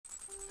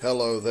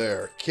Hello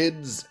there,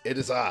 kids. It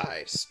is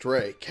I,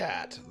 Stray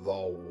Cat, the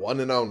one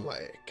and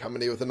only, coming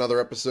to you with another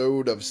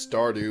episode of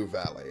Stardew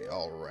Valley.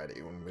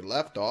 Alrighty, when we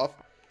left off,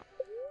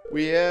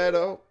 we had,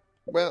 the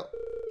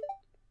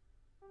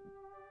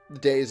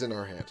day's in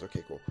our hands.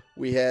 Okay, cool.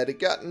 We had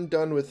gotten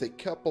done with a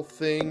couple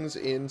things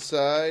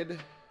inside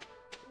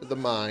the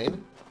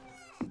mine,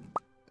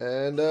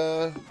 and,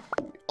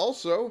 we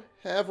also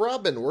have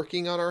Robin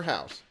working on our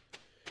house,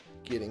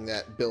 getting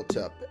that built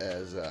up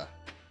as,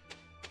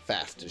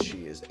 fast as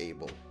she is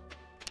able.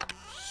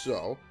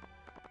 So,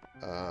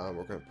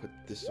 we're going to put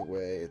this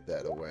away,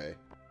 that away.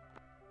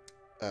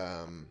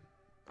 I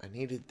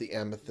needed the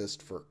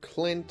amethyst for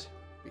Clint,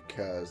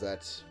 because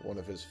that's one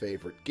of his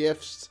favorite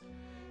gifts,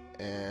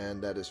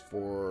 and that is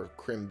for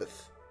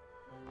Crimbeth,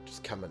 which is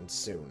coming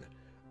soon.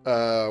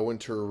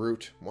 Winter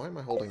root. Why am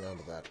I holding on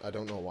to that? I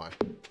don't know why.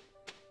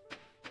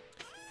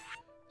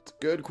 It's a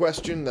good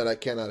question that I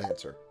cannot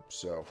answer.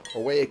 So,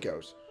 away it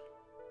goes.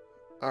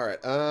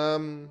 Alright,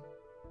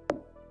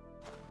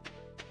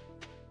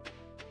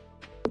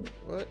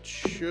 what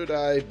should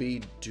I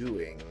be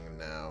doing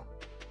now?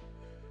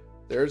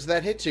 There's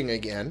that hitching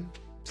again.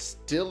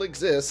 Still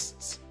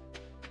exists.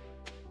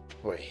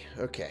 Wait,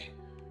 okay.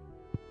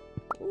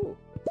 Ooh.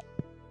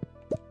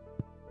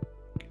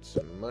 Get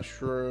some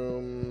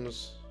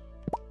mushrooms.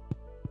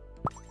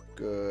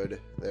 Good.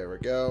 There we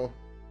go.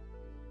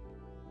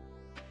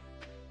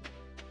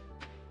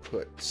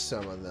 Put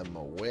some of them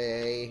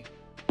away.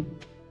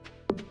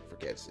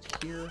 Forget, is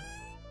it here?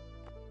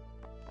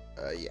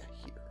 Yeah, here.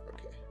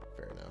 Okay,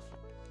 fair enough.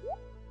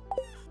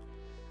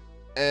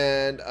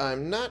 And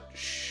I'm not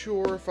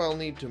sure if I'll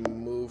need to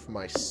move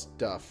my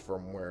stuff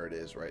from where it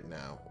is right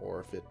now,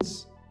 or if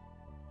it's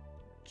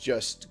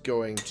just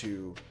going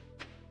to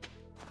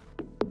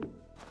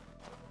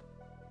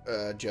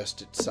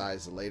adjust its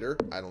size later.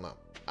 I don't know.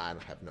 I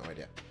have no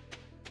idea.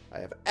 I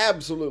have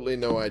absolutely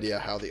no idea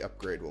how the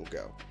upgrade will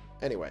go.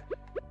 Anyway,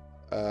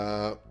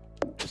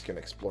 just gonna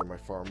explore my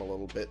farm a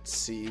little bit,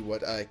 see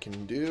what I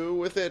can do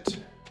with it.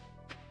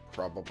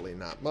 Probably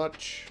not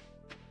much.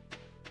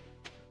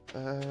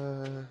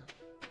 Ooh.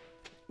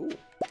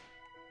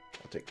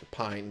 I'll take the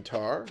pine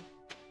tar.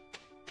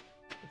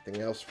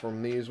 Anything else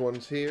from these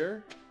ones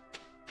here?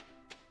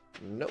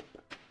 Nope.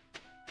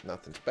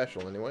 Nothing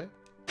special anyway.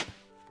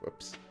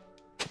 Whoops.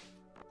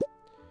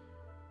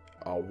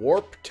 A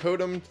warp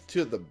totem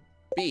to the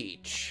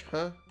beach,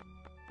 huh?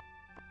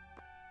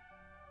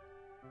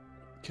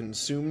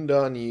 Consumed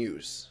on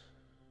use.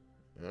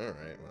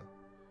 Alright, well.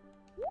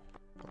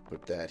 I'll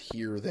put that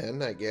here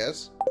then, I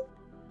guess.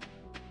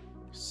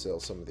 Sell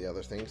some of the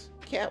other things.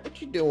 Cat,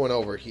 what you doing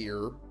over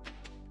here?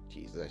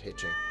 Jeez, that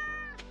hitching.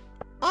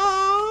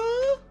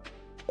 Aww!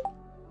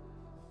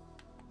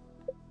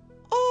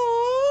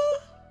 Aww!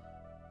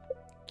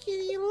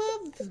 Kitty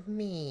loves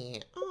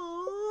me.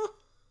 Aww!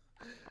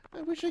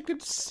 I wish I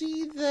could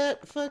see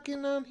that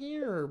fucking on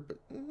here, but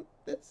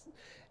it's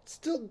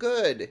still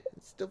good.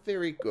 It's still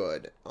very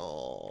good.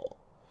 Aww.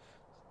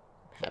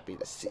 Happy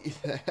to see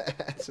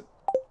that.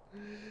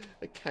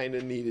 I kind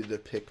of needed to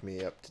pick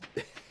me up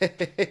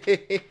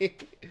today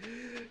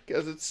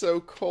because it's so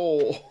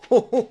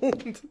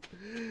cold.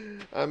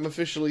 I'm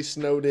officially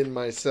snowed in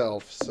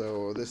myself,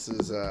 so this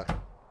is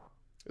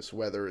this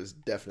weather is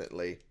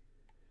definitely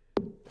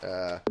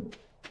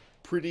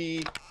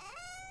pretty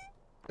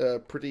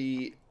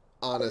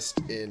honest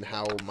in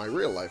how my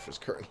real life is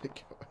currently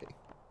going.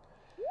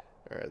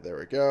 All right, there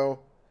we go,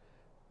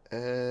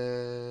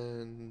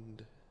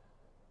 and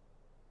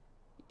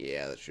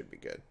yeah, that should be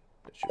good.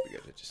 That should be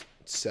good. I just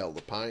sell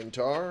the pine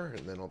tar,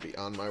 and then I'll be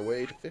on my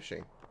way to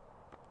fishing.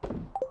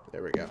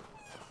 There we go.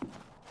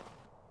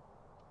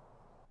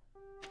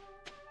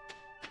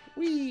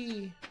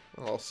 Whee!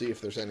 I'll see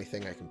if there's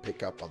anything I can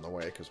pick up on the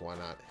way, because why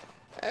not?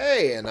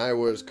 Hey, and I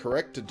was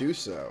correct to do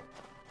so.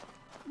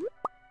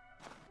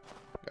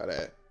 Got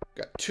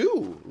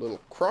two little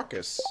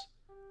crocus.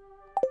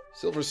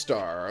 Silver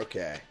star,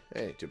 okay.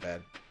 Ain't too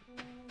bad.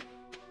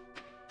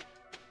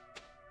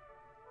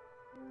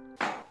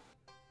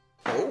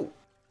 Oh.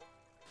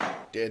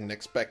 Didn't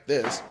expect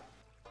this.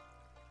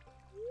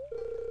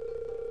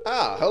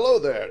 Ah, hello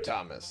there,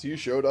 Thomas. You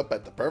showed up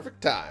at the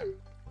perfect time.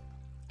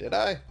 Did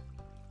I?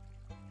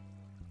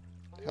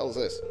 The hell's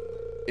this?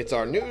 It's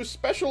our new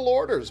special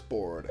orders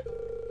board.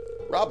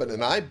 Robin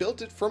and I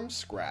built it from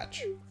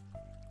scratch.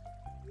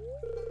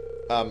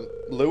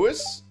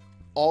 Lewis,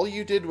 all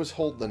you did was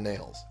hold the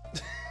nails.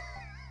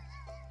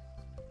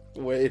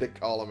 Way to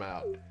call him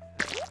out.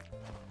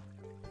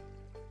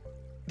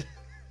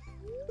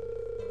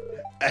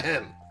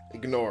 Ahem.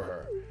 Ignore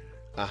her.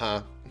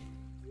 Uh-huh.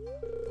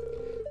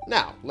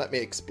 Now, let me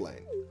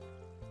explain.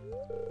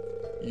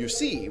 You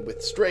see,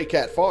 with Stray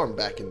Cat Farm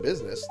back in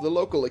business, the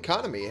local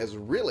economy has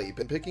really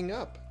been picking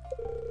up.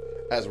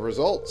 As a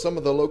result, some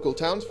of the local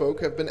townsfolk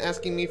have been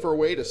asking me for a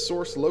way to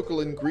source local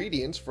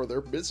ingredients for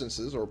their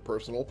businesses or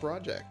personal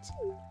projects.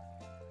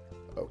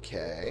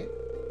 Okay.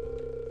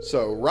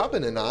 So,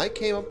 Robin and I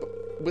came up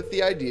with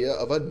the idea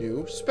of a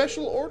new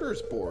special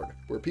orders board,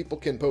 where people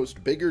can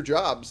post bigger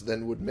jobs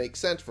than would make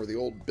sense for the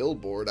old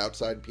billboard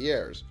outside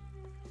Pierre's.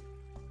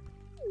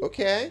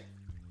 Okay,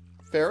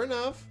 fair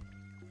enough.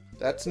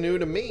 That's new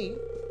to me.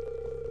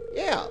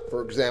 Yeah,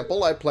 for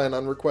example, I plan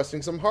on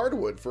requesting some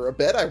hardwood for a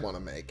bed I want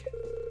to make.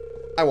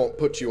 I won't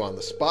put you on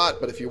the spot,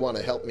 but if you want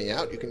to help me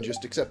out, you can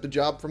just accept a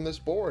job from this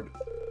board.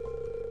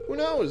 Who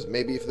knows,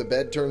 maybe if the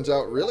bed turns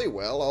out really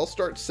well, I'll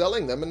start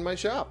selling them in my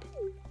shop.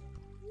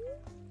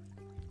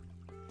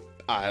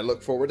 I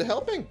look forward to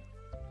helping.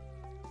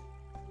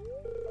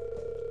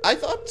 I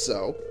thought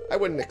so. I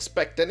wouldn't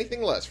expect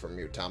anything less from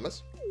you,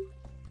 Thomas.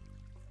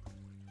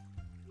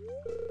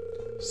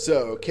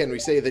 So, can we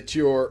say that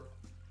you're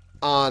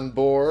on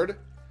board?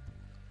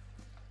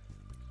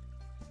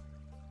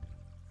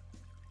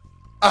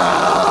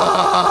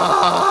 Ah!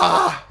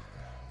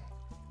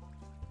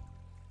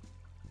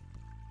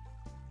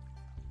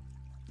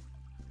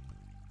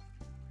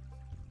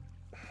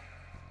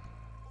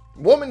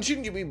 Woman,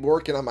 shouldn't you be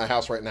working on my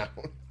house right now?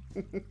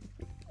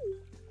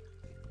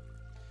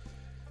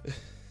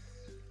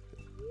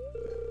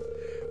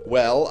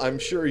 Well, I'm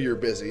sure you're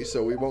busy,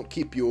 so we won't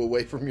keep you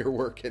away from your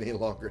work any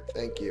longer,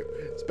 thank you.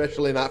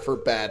 Especially not for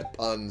bad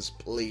puns,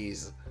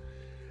 please.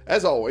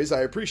 As always,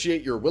 I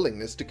appreciate your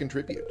willingness to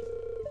contribute.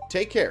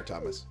 Take care,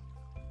 Thomas.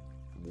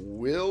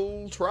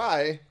 We'll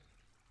try.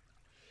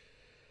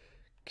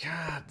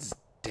 God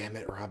damn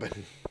it, Robin.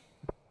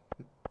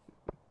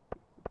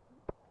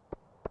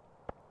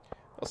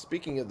 Well,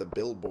 speaking of the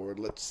billboard,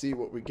 let's see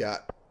what we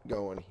got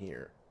going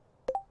here.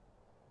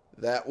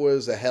 That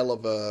was a hell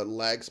of a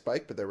lag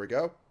spike, but there we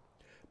go.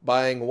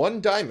 Buying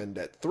 1 diamond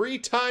at 3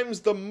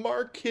 times the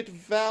market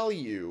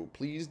value.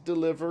 Please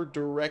deliver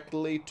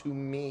directly to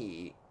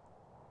me.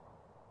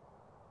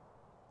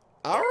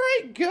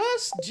 Alright,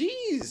 Gus.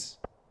 Jeez.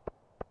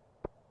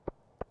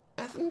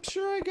 I'm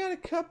sure I got a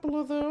couple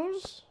of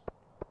those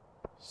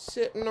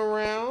sitting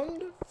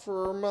around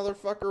for a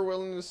motherfucker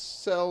willing to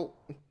sell.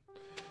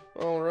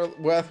 Oh,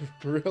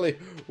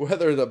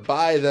 whether to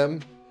buy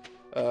them.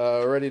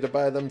 Ready to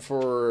buy them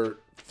for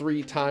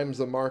 3 times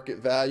the market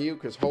value,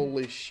 because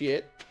holy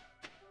shit.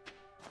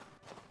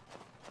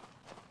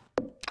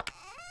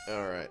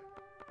 Alright.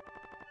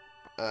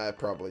 I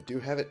probably do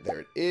have it. There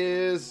it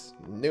is.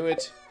 Knew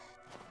it.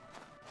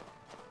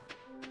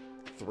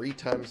 3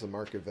 times the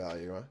market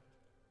value, huh?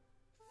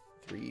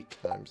 3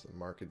 times the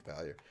market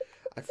value.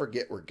 I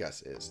forget where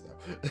Gus is,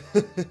 though.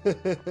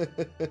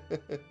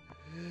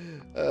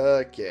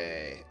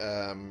 Okay.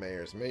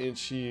 Mayor's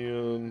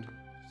Mansion.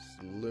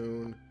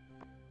 Saloon.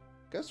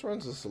 Gus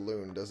runs a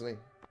saloon, doesn't he?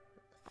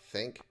 I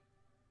think.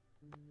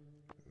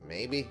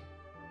 Maybe.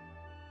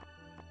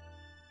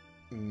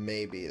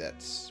 Maybe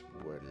that's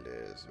what it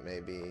is.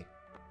 Maybe.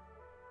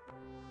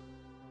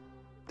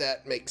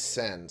 That makes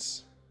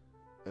sense.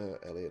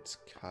 Elliot's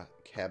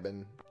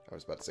cabin. I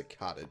was about to say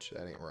cottage.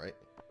 That ain't right.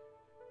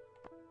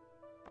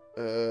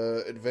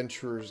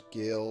 Adventurers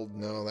Guild.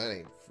 No, that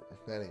ain't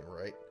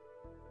right.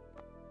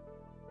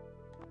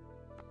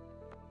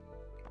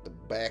 The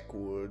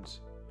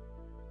backwoods.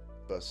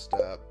 Bus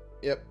stop.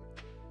 Yep.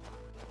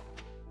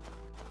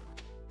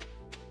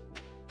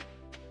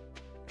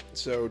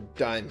 So,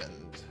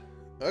 diamond.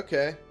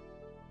 Okay.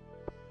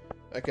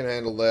 I can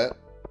handle that.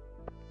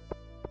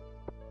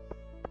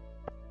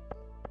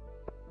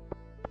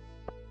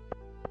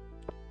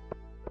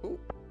 Ooh.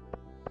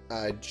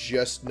 I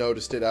just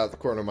noticed it out of the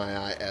corner of my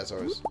eye as I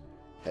was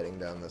heading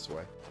down this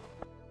way.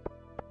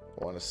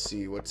 I want to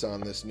see what's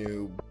on this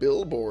new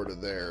billboard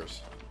of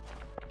theirs.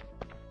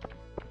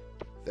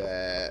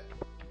 That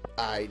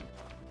I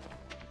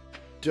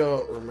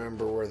don't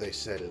remember where they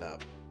set it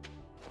up.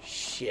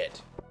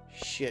 Shit.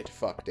 Shit,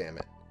 fuck, damn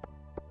it.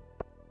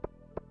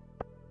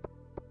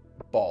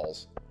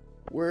 Balls.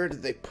 Where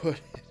did they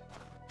put it?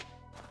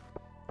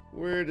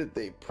 Where did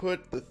they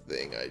put the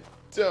thing? I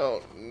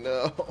don't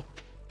know.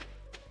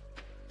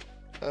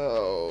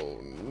 Oh,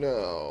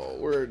 no.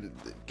 Where did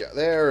it go?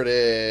 There it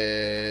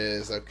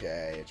is.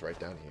 Okay, it's right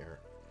down here.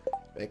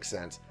 Makes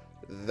sense.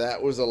 That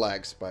was a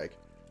lag spike.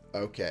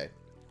 Okay.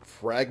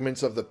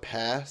 Fragments of the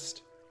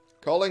past.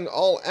 Calling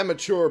all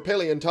amateur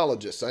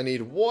paleontologists. I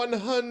need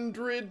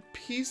 100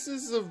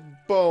 pieces of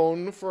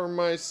bone for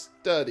my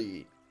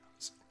study.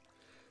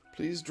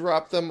 Please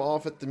drop them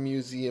off at the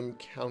museum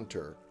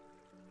counter.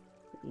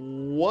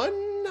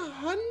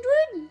 100?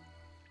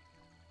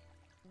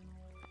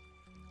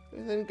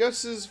 And then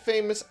Gus's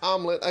famous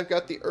omelet. I've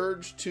got the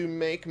urge to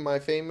make my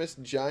famous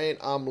giant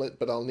omelet,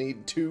 but I'll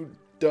need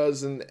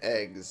 24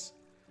 eggs.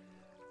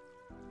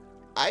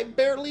 I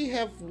barely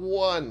have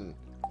 1.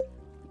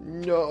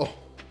 No.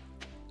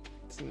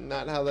 It's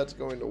not how that's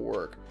going to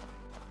work.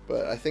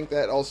 But I think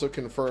that also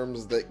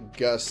confirms that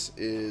Gus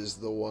is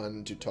the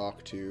one to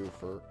talk to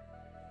for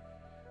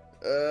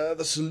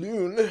the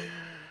saloon.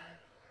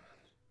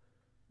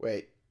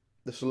 Wait.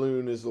 The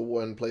saloon is the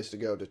one place to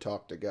go to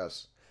talk to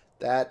Gus.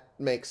 That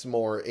makes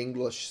more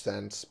English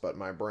sense, but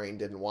my brain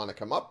didn't want to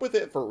come up with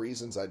it for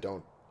reasons I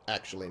don't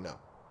actually know.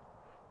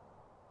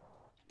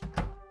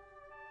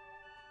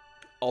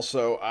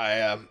 Also,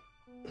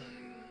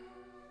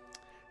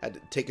 Had to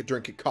take a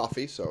drink of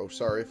coffee, so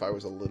sorry if I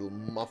was a little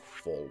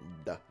muffled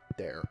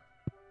there.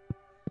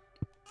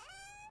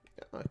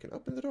 I can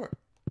open the door.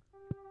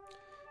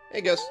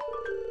 Hey, Gus.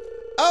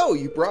 Oh,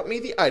 you brought me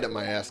the item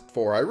I asked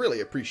for. I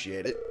really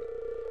appreciate it.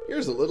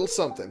 Here's a little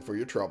something for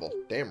your trouble.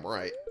 Damn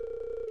right.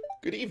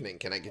 Good evening.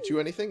 Can I get you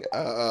anything?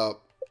 Not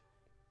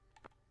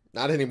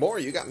anymore.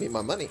 You got me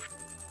my money.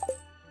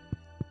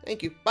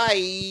 Thank you.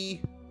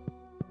 Bye.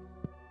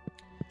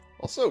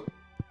 Also,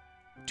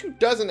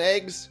 24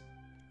 eggs.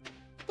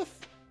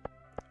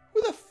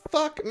 Who the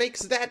fuck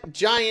makes that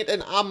giant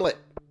an omelet?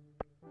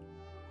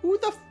 Who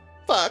the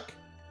fuck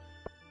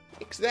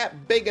makes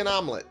that big an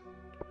omelet?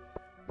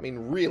 I mean,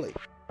 really.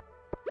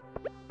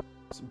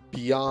 It's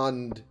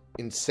beyond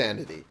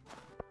insanity.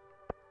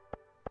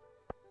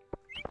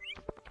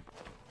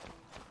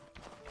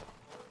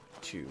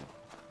 Two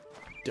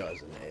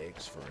dozen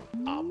eggs for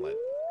an omelet.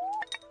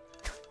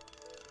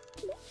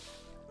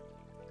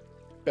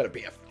 Better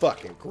be a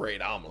fucking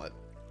great omelet.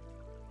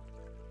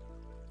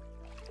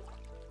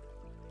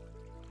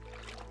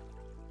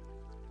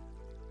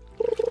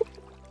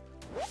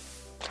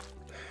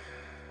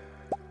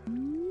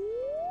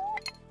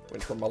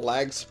 Went from a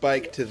lag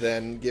spike to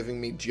then giving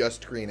me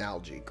just green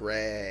algae.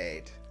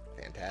 Great.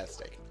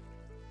 Fantastic.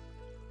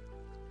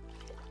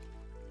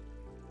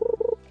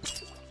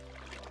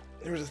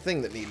 There was a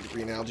thing that needed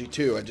green algae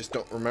too. I just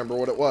don't remember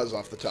what it was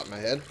off the top of my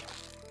head.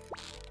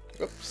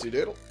 Oopsie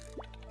doodle.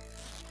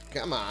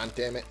 Come on,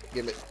 damn it.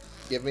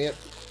 Give me it.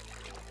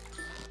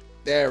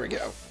 There we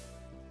go.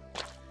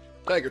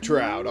 Tiger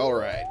trout,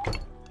 alright.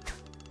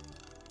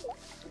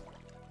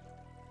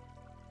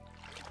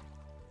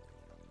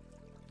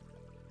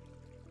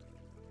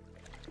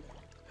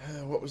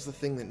 What was the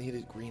thing that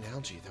needed green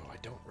algae, though? I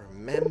don't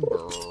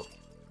remember.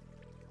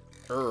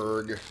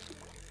 Erg.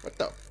 What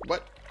the?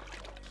 What?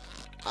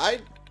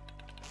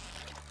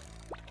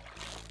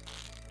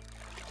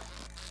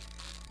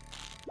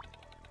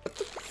 What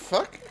the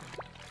fuck?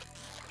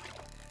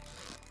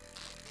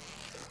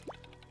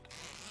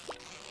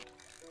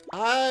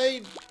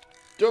 I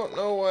don't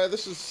know why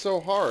this is so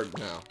hard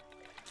now.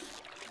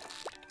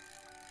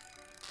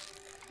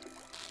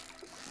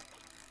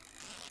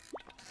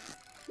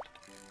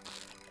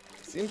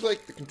 Seems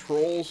like the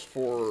controls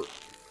for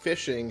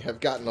fishing have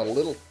gotten a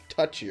little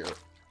touchier.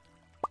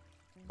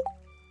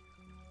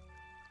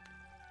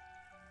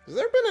 Has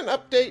there been an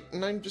update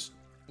and I'm just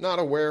not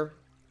aware?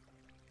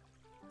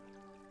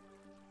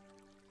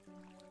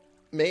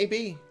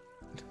 Maybe.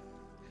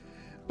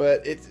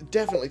 But it's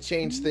definitely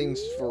changed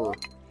things for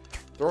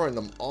throwing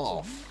them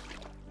off.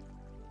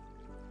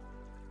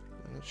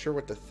 I'm not sure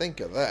what to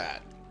think of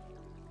that.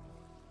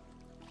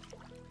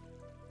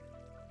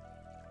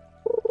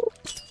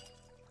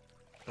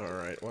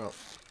 Alright, well.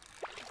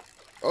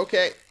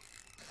 Okay.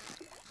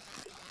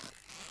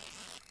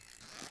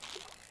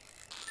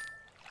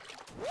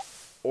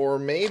 Or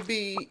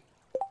maybe,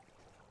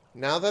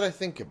 now that I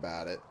think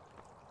about it,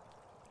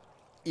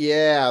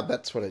 yeah,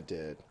 that's what I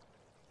did.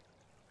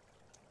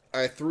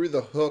 I threw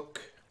the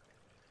hook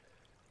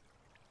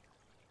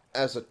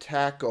as a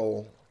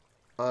tackle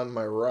on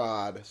my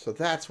rod, so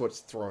that's what's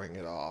throwing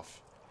it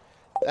off.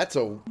 That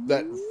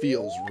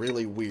feels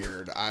really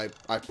weird. I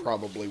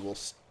probably will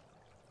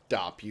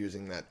stop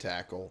using that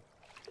tackle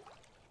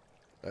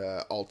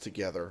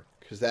altogether,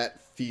 because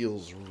that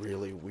feels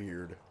really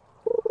weird.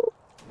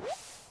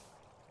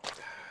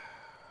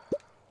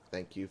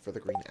 Thank you for the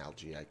green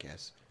algae, I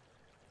guess.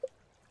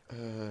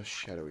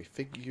 Shadowy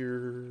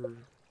figure.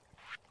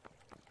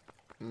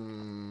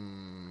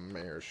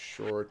 Mayor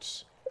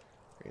shorts.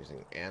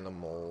 Raising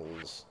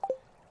animals.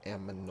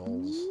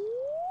 Aminals.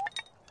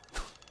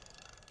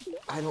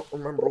 I don't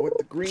remember what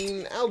the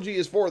green algae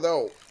is for,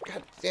 though.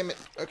 God damn it.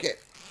 Okay.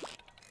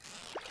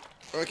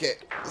 Okay.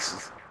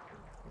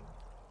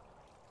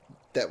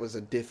 That was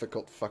a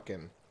difficult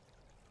fucking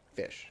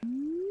fish.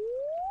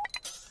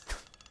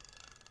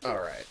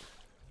 Alright.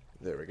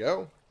 There we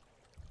go.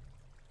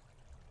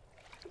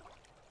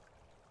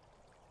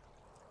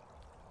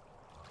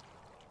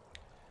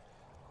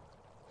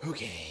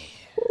 Okay.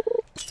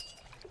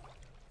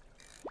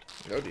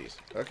 No D's.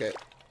 Okay.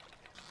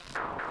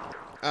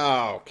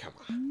 Oh, come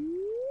on.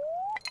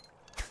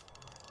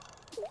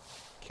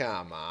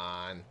 Come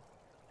on.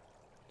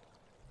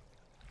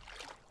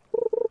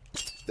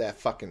 That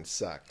fucking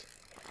sucked.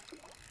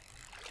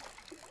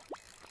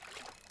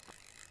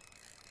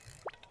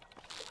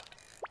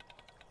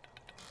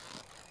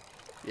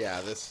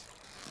 Yeah, this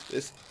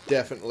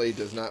definitely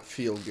does not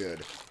feel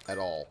good at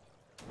all.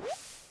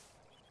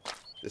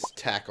 This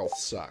tackle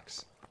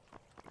sucks.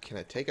 Can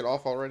I take it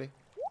off already?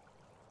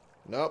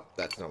 Nope,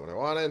 that's not what I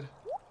wanted.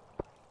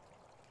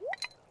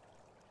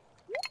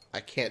 I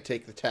can't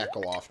take the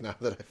tackle off now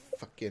that I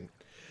fucking...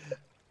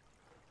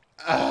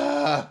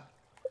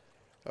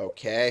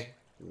 Okay,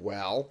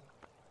 well...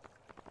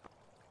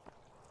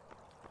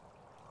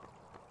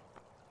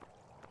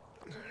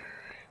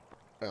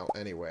 Well,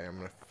 anyway, I'm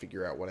gonna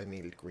figure out what I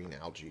needed green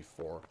algae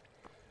for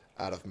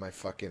out of my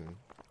fucking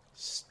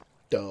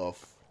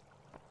stuff.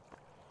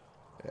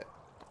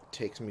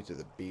 takes me to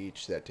the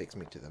beach. That takes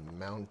me to the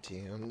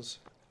mountains.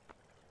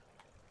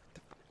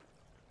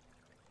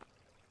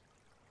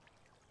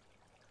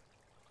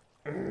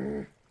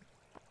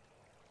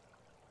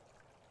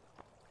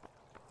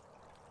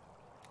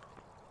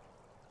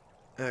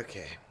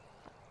 Okay.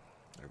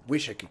 I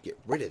wish I could get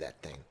rid of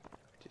that thing.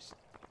 It just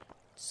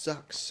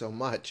sucks so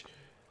much.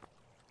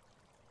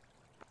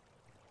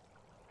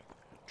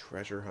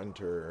 Treasure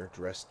hunter,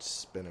 dressed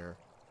spinner.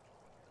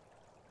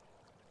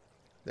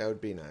 That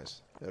would be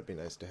nice. That would be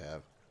nice to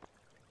have.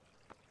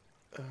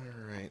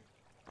 Alright.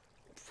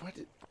 What?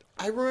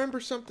 I remember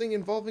something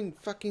involving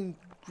fucking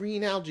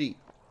green algae.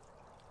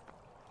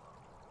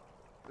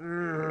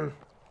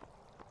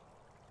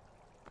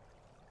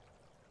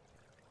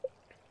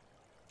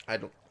 I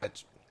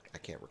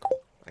can't recall.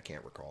 I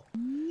can't recall.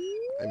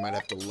 I might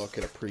have to look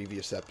at a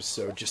previous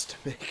episode just to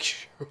make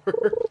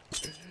sure.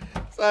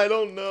 I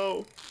don't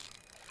know.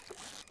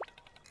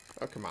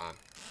 Oh, come on.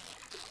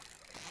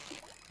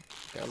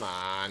 Come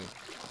on.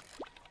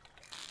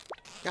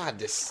 God,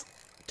 this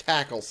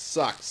tackle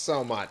sucks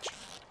so much.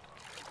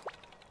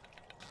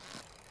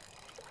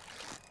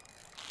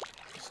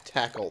 This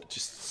tackle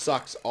just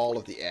sucks all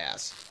of the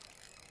ass.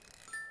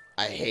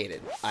 I hate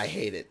it. I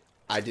hate it.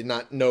 I did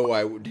not know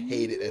I would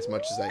hate it as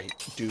much as I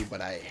do, but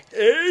I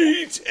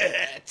hate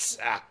it.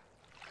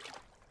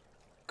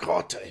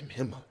 Gott im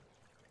Himmel.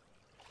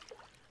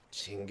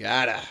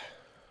 Chingada.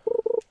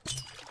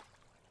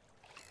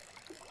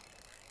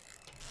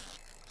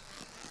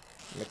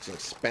 Mixing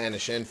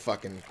Spanish and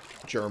fucking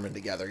German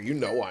together. You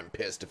know I'm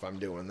pissed if I'm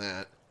doing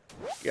that.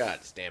 God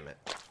damn it.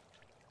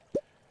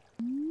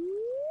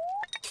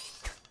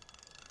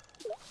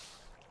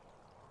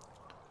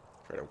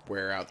 Try to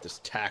wear out this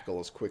tackle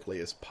as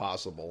quickly as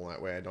possible.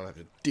 That way I don't have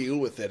to deal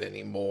with it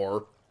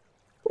anymore.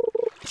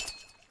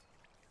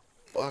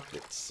 Fuck,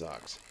 it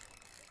sucks.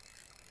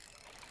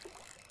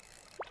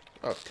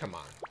 Oh, come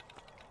on.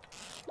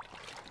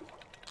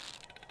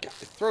 God,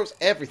 it throws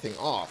everything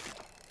off.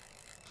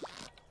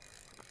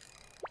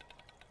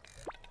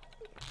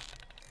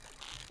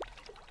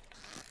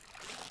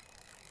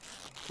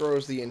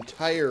 Throws the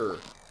entire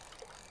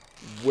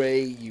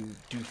way you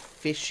do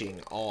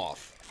fishing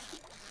off.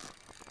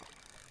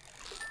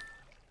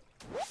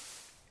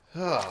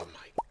 Oh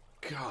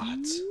my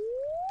god.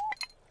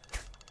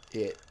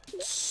 It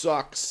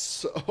sucks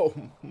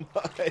so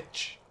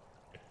much.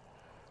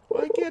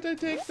 Why can't I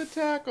take the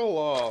tackle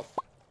off?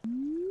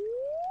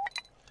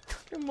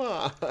 Come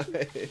on.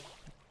 I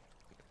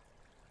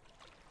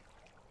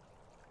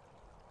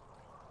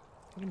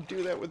can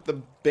do that with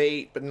the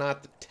bait, but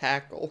not the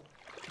tackle.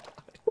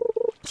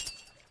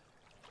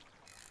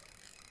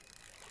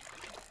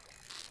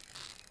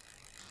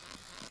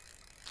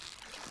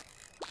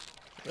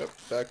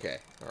 Oops, okay.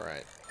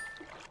 Alright.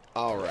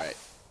 Alright.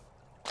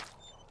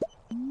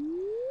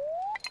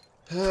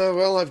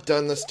 Well, I've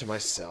done this to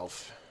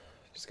myself.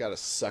 Just gotta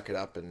suck it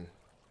up and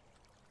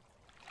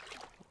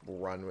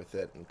run with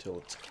it until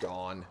it's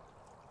gone.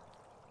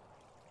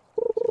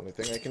 It's the only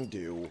thing I can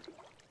do.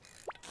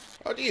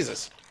 Oh,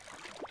 Jesus!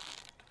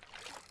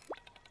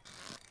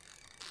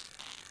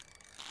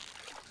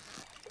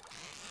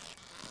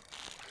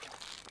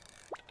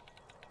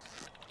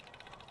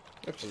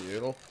 Oopsie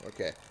doodle.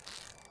 Okay.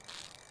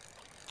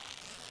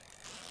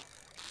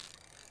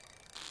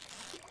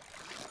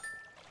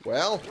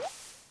 Well,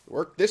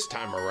 worked this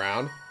time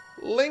around.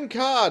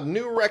 Linkod,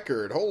 new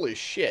record. Holy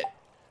shit.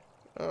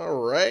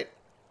 Alright.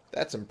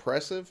 That's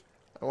impressive.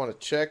 I want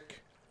to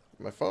check.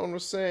 My phone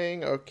was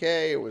saying,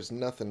 okay, it was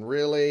nothing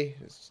really.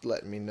 It's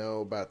letting me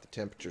know about the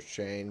temperature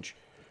change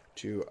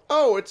to,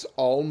 oh, it's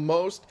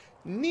almost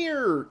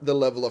near the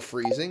level of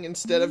freezing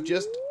instead of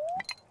just,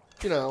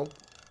 you know,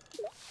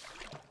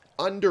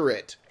 under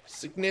it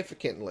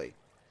significantly.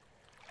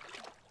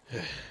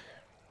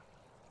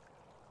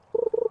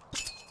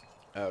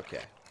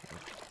 Okay.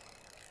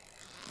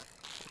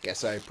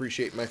 Guess I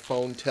appreciate my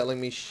phone telling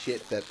me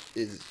shit that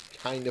is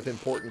kind of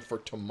important for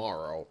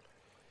tomorrow.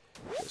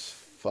 Because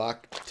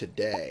fuck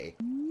today.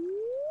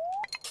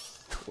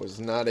 Was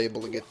not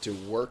able to get to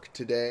work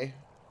today,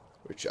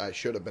 which I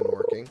should have been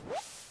working,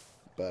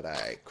 but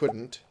I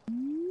couldn't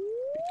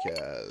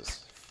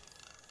because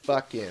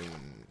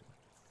fucking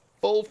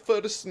full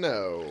foot of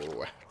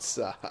snow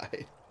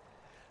outside.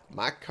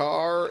 My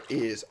car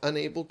is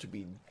unable to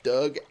be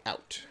dug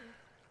out.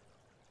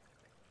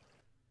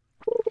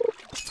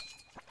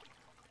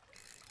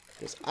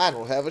 Because I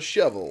don't have a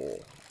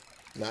shovel.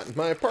 Not in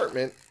my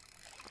apartment.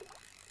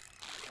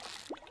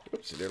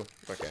 Oopsie doodle.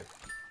 Okay.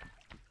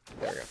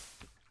 There we go.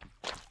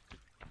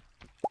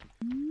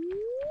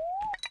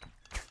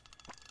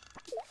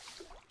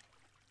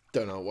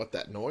 Don't know what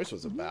that noise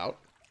was about,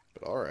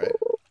 but alright.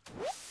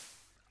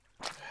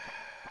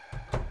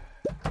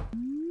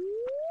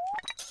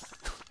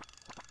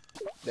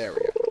 There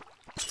we go.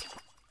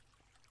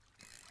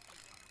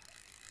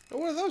 Oh,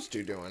 what are those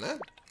two doing, huh?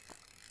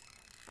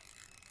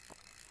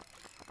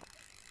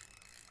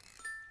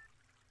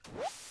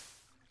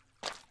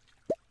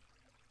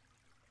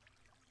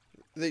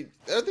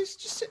 Are they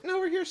just sitting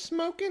over here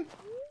smoking?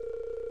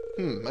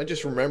 I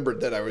just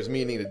remembered that I was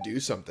meaning to do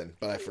something,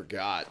 but I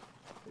forgot.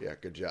 Yeah,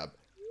 good job.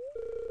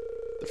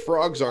 The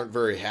frogs aren't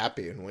very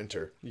happy in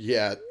winter.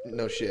 Yeah,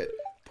 no shit.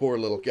 Poor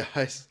little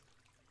guys.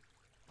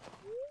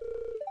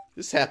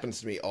 This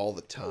happens to me all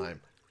the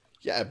time.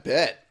 Yeah, I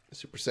bet.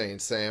 Super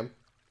Saiyan Sam.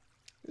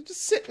 They're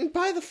just sitting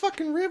by the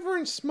fucking river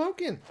and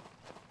smoking.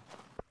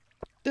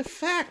 The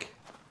fuck?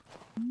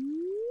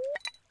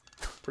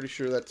 Pretty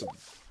sure that's a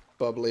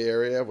bubbly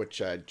area,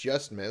 which I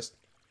just missed.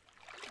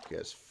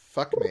 Because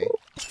fuck me.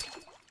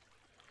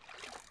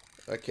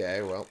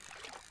 Okay, well.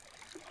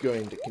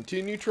 Going to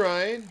continue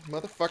trying,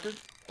 motherfucker.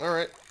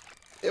 Alright.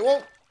 It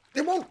won't.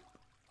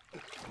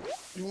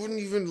 You wouldn't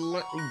even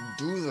let me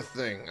do the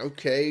thing.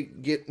 Okay,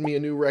 get me a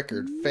new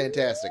record.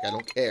 Fantastic, I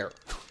don't care.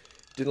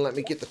 Didn't let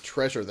me get the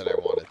treasure that I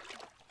wanted.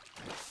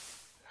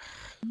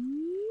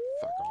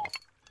 Fuck off.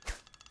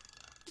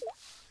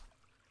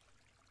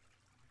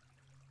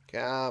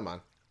 Come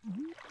on.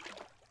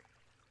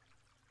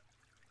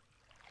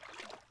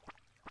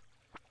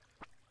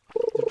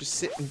 They're just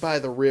sitting by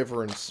the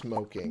river and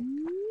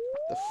smoking.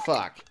 The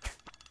fuck?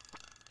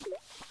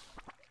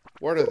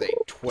 What are they,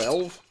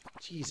 12?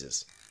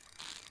 Jesus.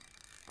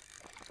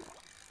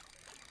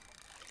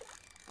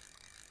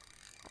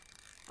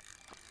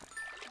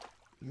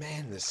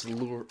 Man, this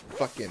lure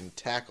fucking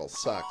tackle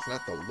sucks.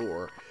 Not the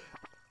lure.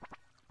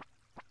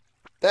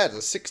 That's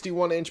a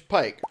 61-inch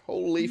pike.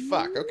 Holy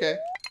fuck. Okay.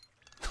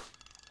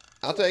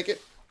 I'll take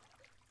it.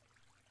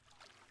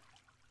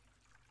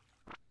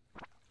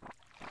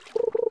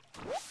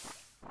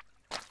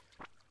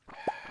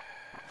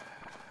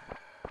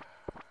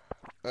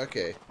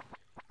 Okay.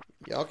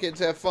 Y'all kids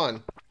have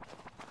fun.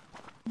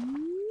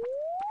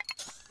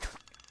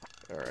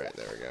 Alright,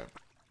 there we go.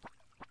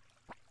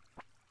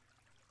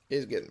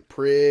 It's getting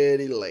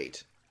pretty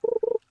late.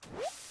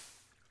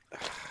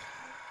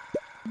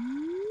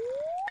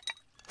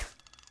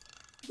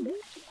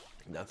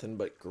 Nothing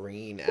but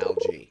green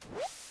algae.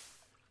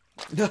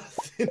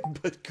 Nothing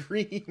but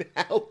green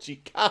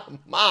algae. Come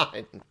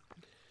on.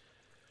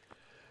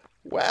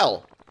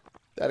 Well,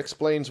 that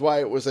explains why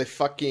it was a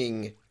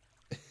fucking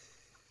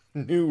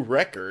new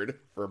record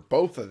for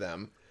both of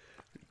them.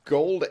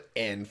 Gold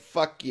and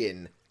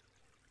fucking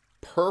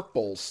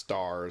purple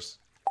stars.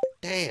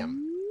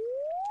 Damn.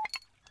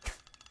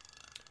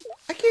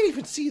 I can't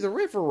even see the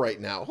river right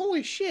now.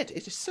 Holy shit,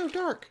 it is so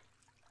dark.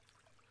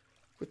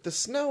 With the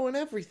snow and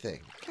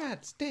everything. God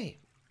damn.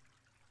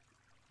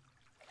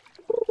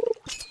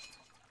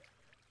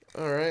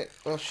 Alright,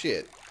 well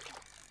shit.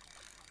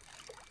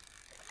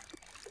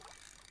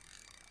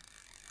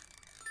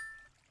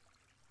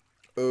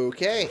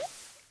 Okay.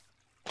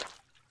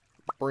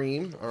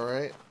 Bream,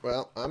 alright.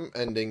 Well, I'm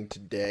ending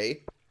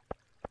today.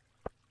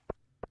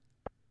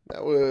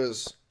 That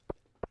was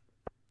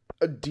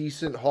a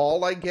decent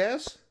haul, I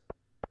guess.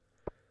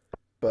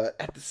 But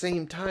at the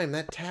same time,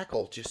 that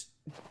tackle just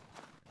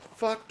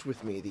fucked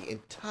with me the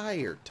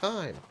entire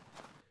time.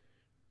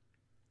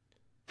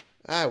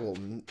 I will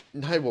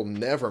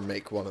never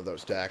make one of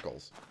those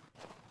tackles.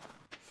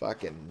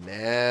 Fucking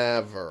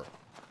never.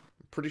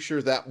 I'm pretty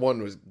sure that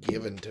one was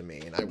given to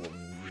me, and I will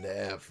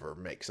never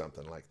make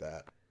something like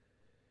that.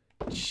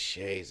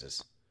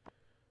 Jesus.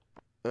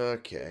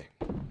 Okay.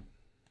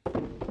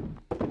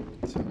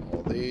 So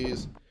all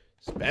these,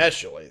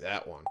 especially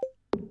that one.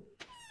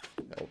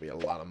 That will be a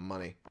lot of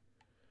money.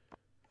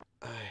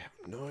 I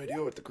have no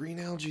idea what the green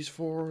algae's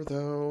for,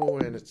 though,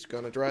 and it's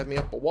gonna drive me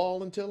up a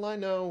wall until I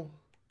know.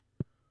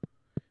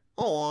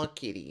 Aw,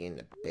 kitty in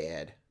the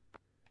bed.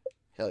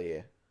 Hell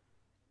yeah.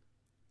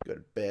 Go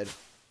to bed.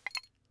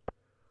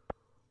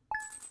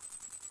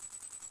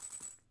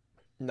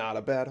 Not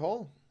a bad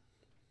haul.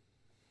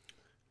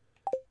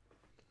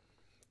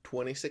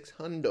 26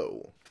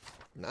 hundo.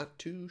 Not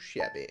too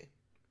shabby.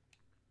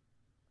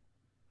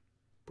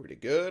 Pretty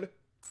good.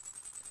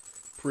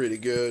 Pretty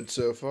good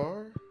so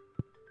far.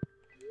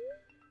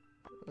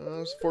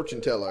 It's a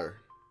fortune teller.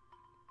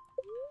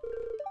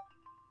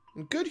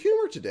 In good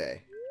humor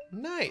today.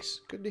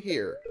 Nice. Good to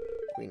hear.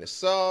 Queen of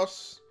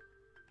sauce.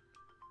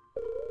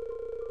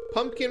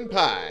 Pumpkin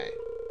pie.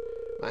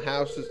 My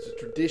house is a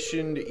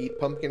tradition to eat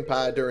pumpkin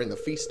pie during the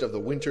Feast of the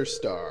Winter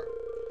Star.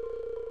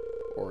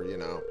 Or, you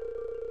know,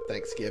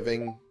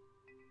 Thanksgiving.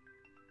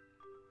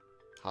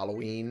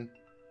 Halloween.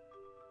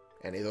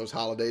 Any of those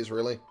holidays,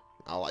 really?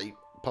 I'll eat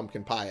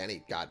pumpkin pie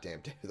any goddamn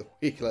day of the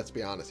week, let's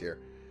be honest here.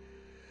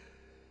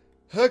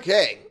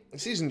 Okay, the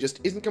season just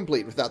isn't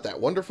complete without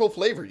that wonderful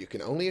flavor you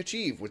can only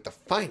achieve with the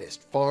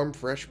finest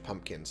farm-fresh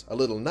pumpkins. A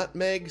little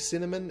nutmeg,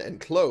 cinnamon,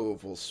 and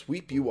clove will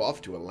sweep you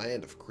off to a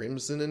land of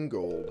crimson and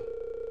gold.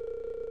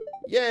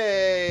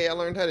 Yay! I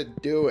learned how to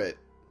do it.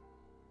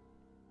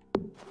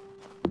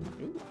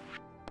 Ooh.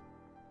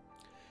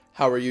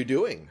 How are you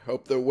doing?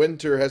 Hope the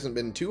winter hasn't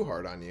been too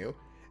hard on you.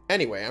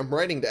 Anyway, I'm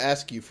writing to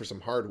ask you for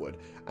some hardwood.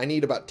 I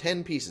need about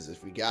 10 pieces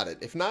if we got it.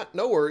 If not,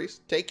 no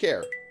worries. Take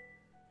care.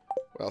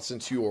 Well,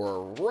 since you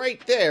are right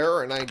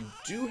there, and I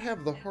do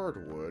have the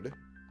hardwood.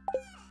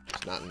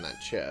 It's not in that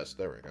chest.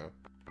 There we go.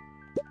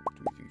 2,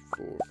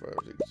 3, 4, 5,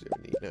 6, 7,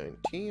 8, 9,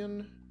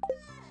 10.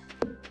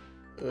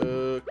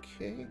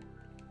 Okay.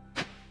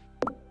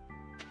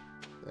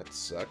 That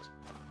sucks.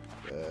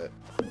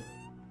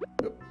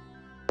 Oop.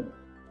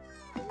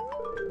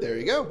 There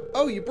you go.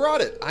 Oh, you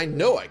brought it. I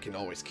know I can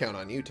always count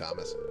on you,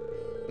 Thomas.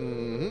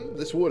 Mm-hmm.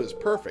 This wood is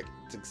perfect.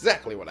 It's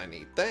exactly what I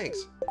need.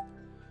 Thanks.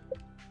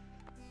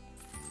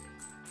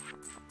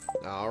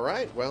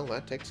 Alright, well,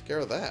 that takes care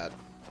of that.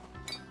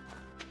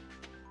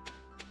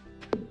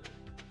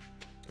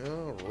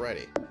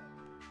 Alrighty.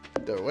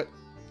 Do it.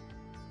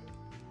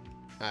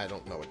 I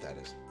don't know what that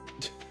is.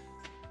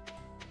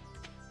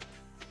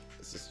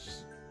 Is this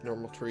just a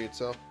normal tree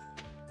itself?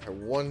 I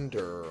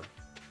wonder,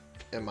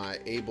 am I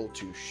able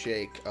to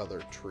shake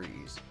other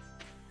trees?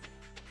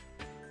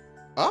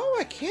 Oh,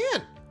 I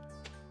can!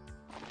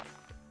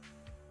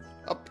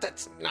 Oh,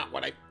 that's not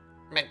what I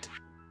meant to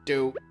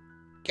do.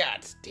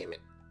 God damn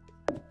it.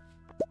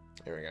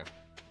 There we go.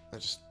 I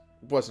just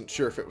wasn't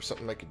sure if it was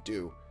something I could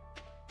do.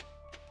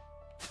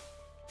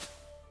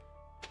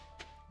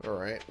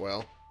 Alright,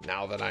 well,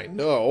 now that I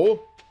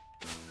know...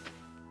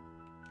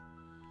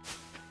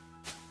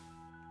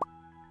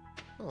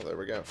 Oh, there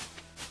we go.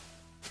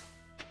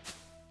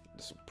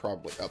 This will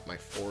probably up my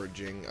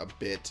foraging a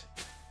bit,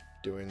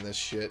 doing this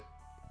shit.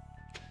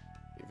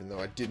 Even though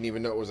I didn't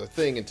even know it was a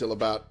thing until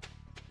about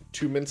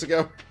 2 minutes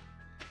ago.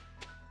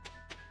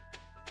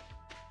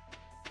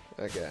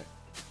 Okay.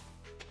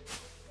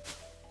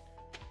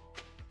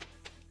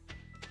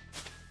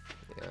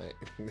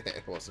 Yeah,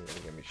 it wasn't going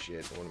to give me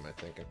shit. What am I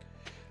thinking?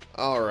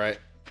 Alright.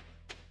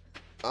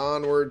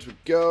 Onwards we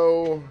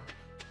go.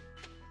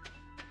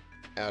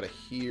 Out of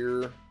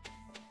here.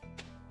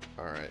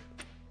 Alright.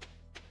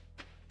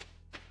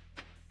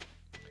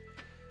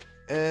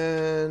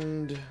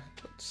 And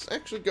let's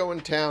actually go in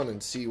town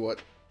and see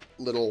what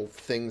little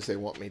things they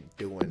want me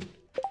doing.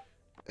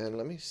 And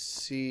let me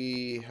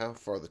see how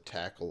far the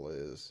tackle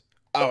is.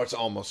 Oh, it's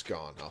almost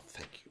gone. Oh,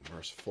 thank you,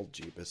 merciful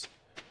Jeebus.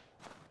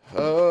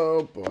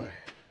 Oh, boy.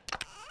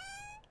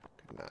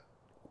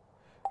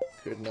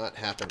 Could not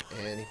happen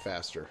any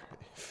faster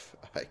if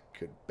I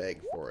could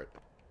beg for it.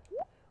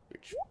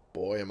 Which,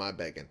 boy, am I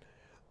begging.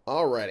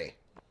 Alrighty.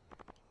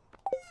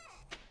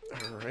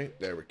 Alright,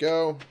 there we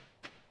go.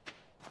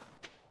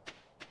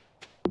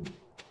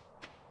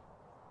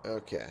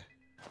 Okay.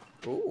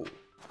 Ooh.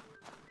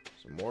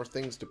 Some more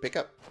things to pick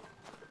up.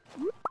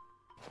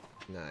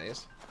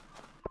 Nice.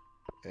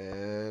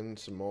 And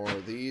some more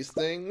of these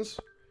things.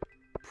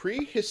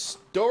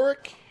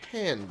 Prehistoric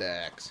hand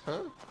axe,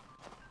 huh?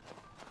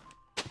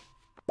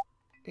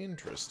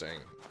 Interesting.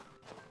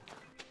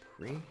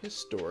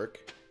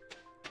 Prehistoric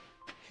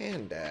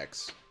hand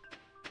axe.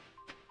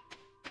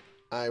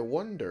 I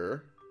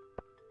wonder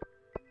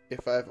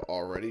if I've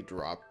already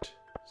dropped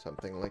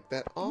something like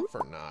that off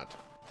or not.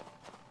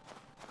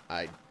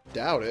 I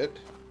doubt it,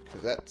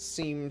 because that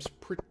seems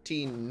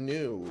pretty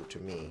new to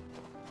me.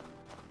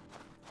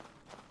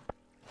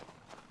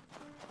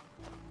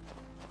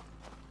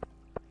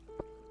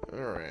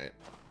 Alright.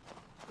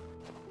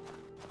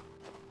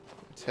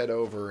 Let's head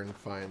over and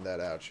find that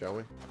out, shall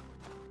we?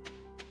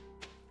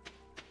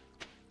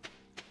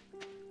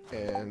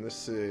 And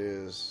this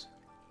is...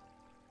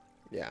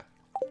 yeah.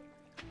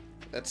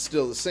 That's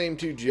still the same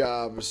 2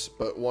 jobs,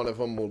 but one of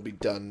them will be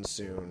done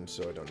soon,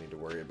 so I don't need to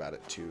worry about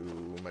it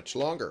too much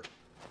longer.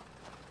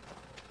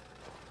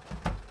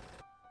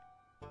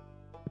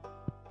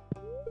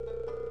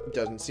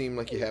 Doesn't seem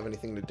like you have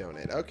anything to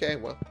donate. Okay,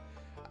 well,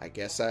 I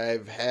guess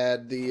I've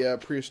had the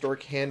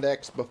prehistoric hand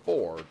axe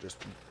before,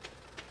 just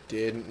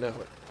didn't know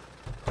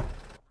it.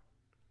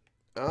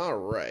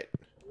 Alright.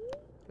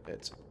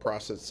 It's a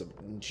process of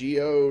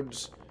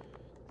geodes,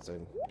 so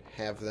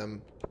have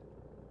them.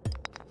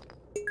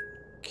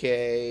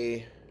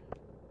 Okay.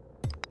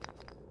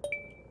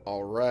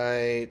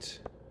 Alright.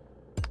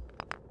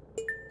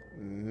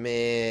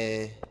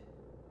 Meh.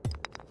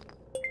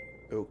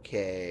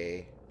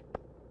 Okay.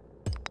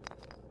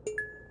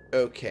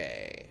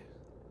 Okay.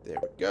 There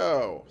we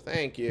go.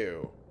 Thank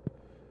you.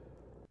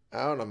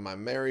 Out of my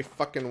merry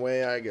fucking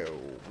way I go.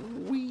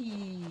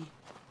 Whee!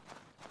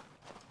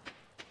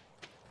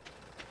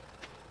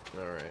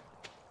 Alright.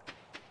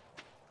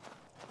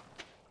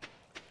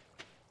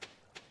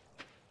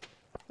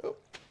 Oh.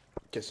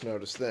 Just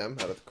noticed them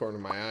out of the corner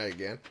of my eye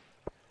again.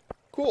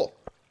 Cool.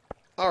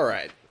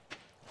 Alright.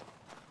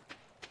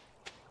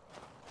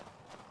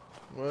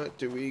 What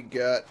do we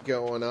got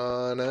going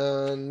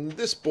on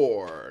this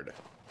board?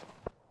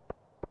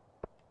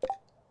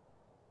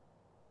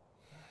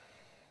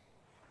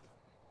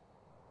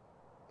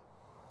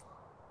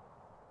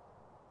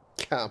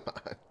 Come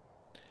on.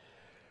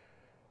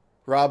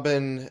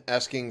 Robin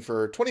asking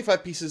for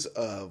 25 pieces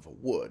of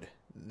wood.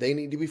 They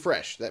need to be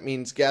fresh. That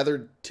means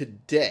gathered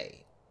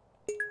today.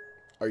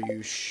 Are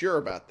you sure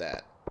about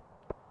that?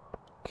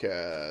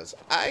 Because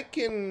I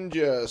can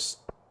just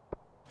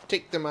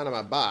take them out of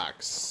my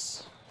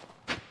box.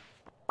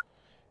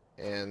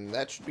 And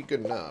that should be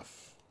good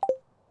enough.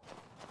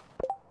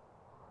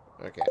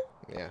 Okay,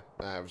 yeah.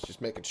 I was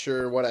just making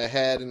sure what I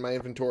had in my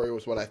inventory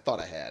was what I thought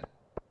I had.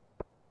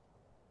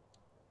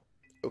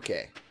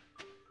 Okay.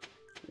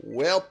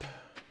 Welp.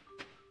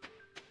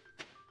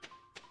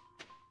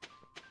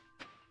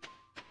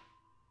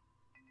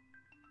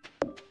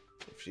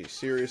 If she's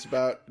serious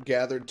about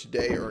gathered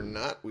today or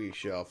not, we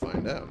shall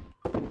find out.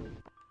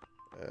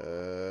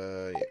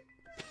 Yeah.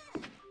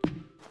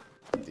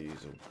 Put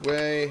these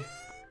away.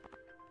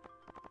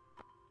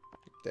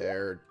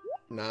 They're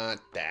not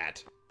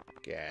that.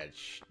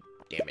 Gosh,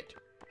 damn it.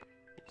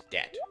 It's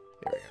that.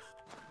 There we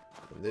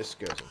go. And this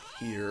goes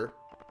in here.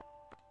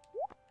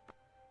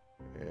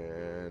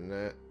 And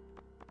that.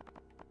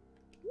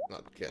 I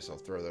guess I'll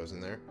throw those in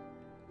there.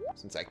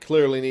 Since I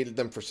clearly needed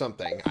them for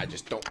something, I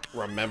just don't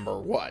remember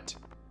what.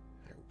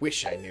 I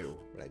wish I knew,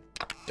 but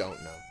I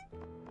don't know.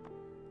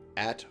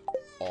 At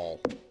all.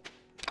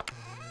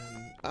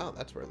 Oh,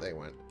 that's where they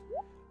went.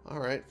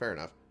 Alright, fair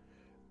enough.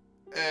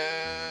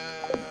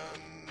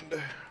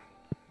 And...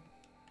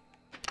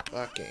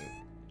 fucking...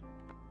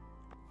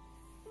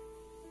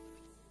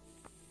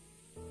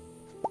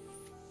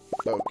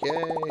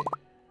 okay.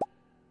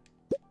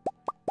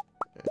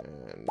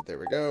 And there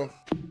we go.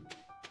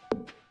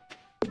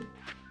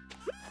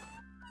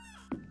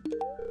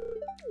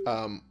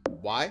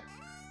 Why?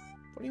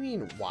 What do you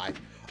mean, why?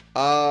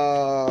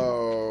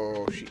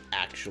 Oh, she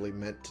actually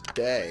meant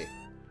today.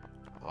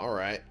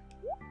 Alright.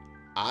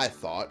 I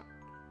thought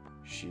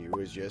she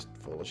was just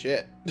full of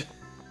shit.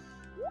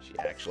 She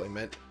actually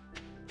meant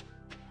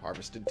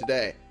harvested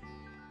today.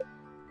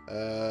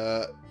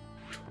 25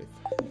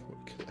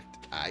 would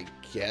collect. I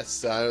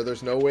guess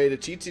there's no way to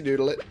cheatsy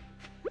doodle it.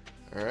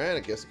 Alright, I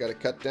guess I gotta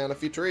cut down a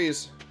few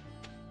trees.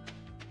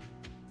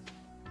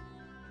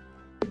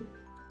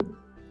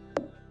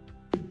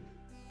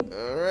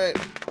 Alright.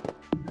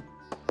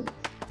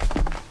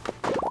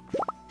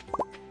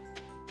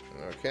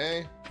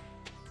 Okay.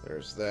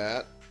 There's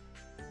that.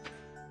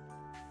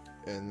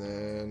 And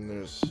then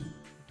there's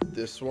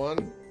this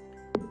one.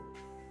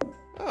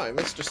 Oh, I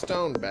missed a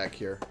stone back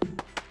here.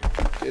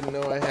 Didn't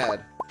know I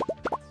had.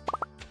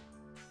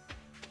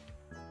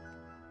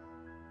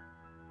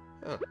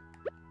 Oh.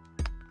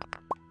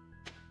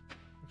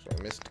 So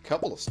I missed a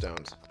couple of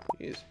stones.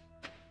 Jeez.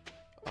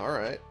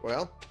 Alright,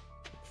 well.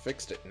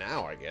 Fixed it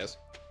now, I guess.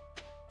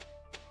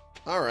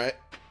 Alright.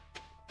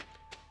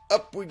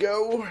 Up we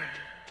go.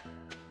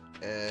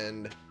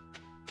 And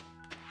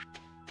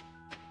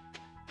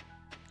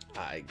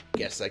I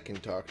guess I can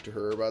talk to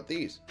her about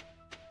these.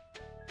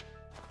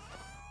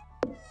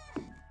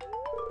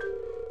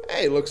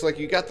 Hey, looks like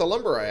you got the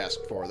lumber I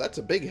asked for. That's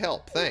a big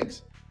help.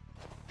 Thanks.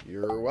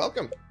 You're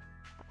welcome.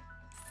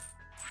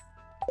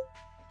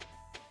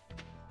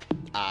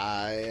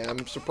 I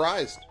am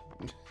surprised.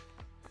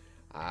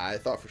 I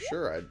thought for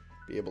sure I'd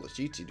be able to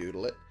cheatsy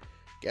doodle it.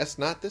 Guess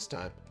not this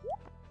time.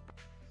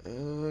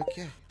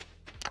 Okay.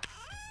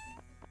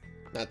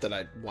 Not that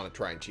I'd want to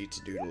try and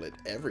cheatsy doodle it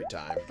every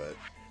time, but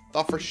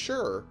thought for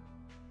sure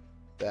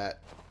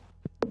that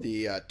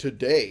the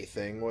today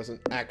thing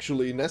wasn't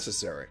actually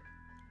necessary.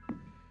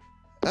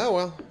 Oh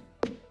well.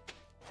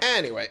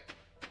 Anyway.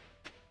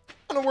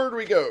 Onward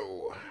we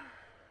go.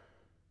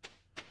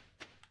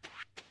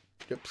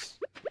 Oops.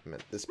 I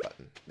meant this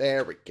button.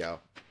 There we go.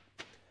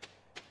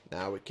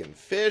 Now we can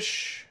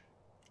fish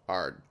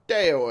our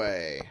day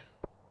away.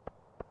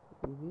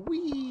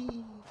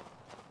 Whee!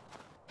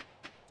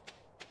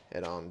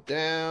 Head on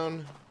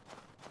down.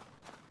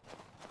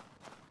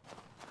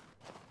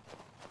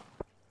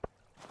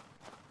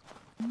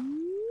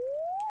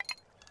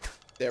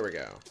 There we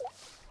go.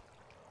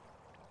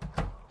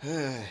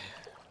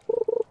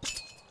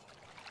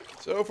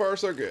 So far,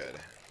 so good.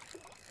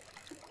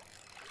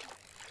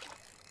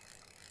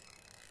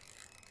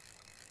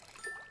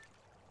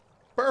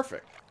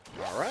 Perfect.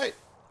 Alright.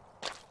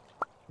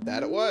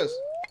 That it was.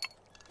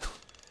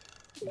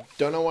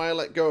 Don't know why I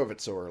let go of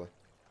it so early.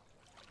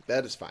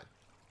 That is fine.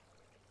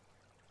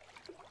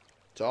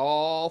 It's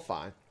all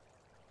fine.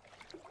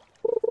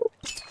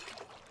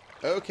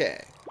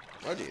 Okay.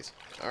 Oh, jeez.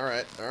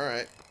 Alright,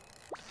 alright.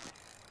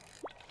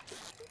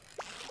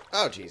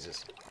 Oh,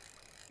 Jesus.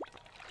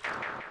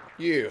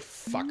 You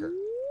fucker.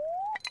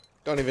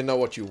 Don't even know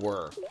what you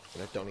were.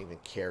 And I don't even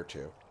care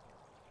to.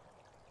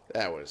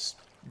 That was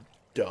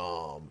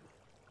dumb.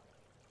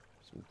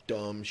 Some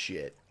dumb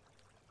shit.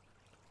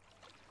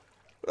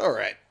 But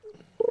alright.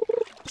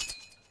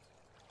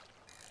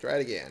 Try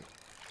it again.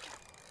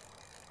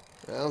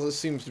 Well, this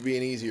seems to be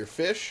an easier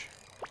fish.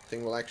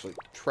 Thing will actually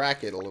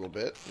track it a little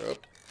bit.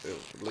 Nope.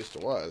 At least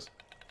it was.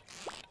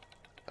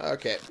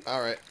 Okay,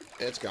 alright.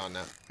 It's gone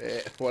now.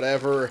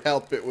 Whatever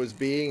help it was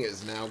being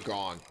is now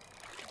gone.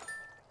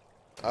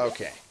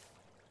 Okay.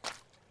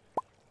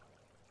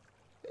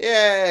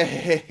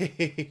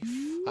 Yay!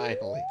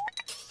 Finally.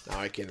 Now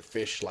I can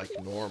fish like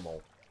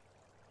normal.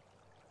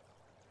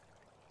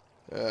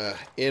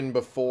 In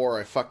before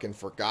I fucking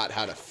forgot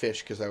how to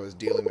fish because I was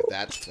dealing with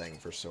that thing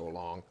for so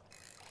long.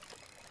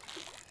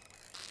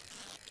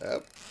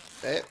 Oh.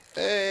 Hey!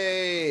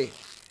 Hey!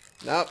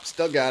 Nope,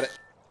 still got it.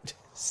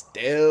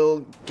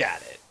 Still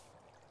got it.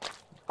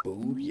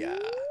 Booyah.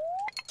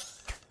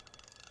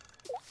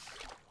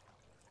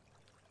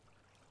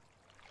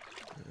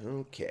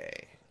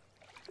 Okay.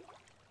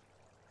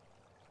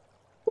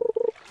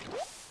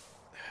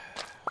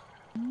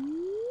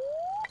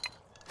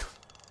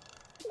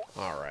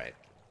 Alright.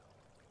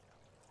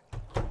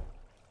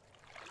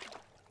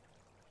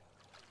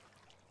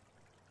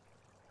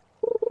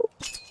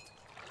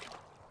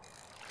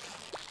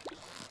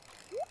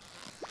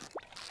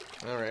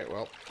 Alright,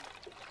 well.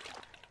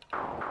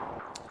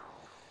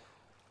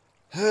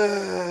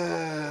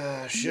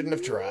 Shouldn't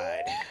have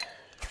tried.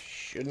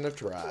 Shouldn't have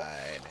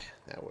tried.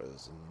 That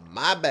was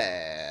my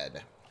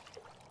bad.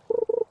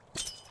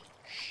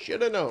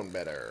 Should have known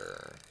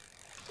better.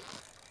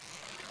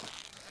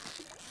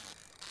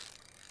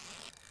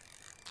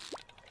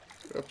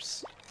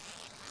 Oops.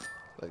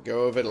 Let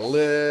go of it a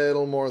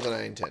little more than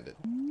I intended.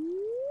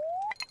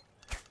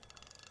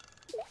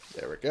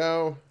 There we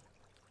go.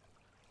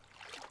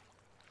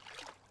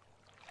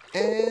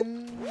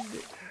 And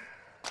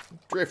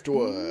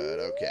driftwood,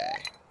 okay.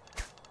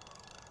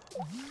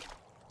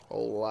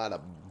 Whole lot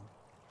of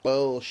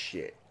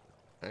bullshit.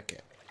 Okay.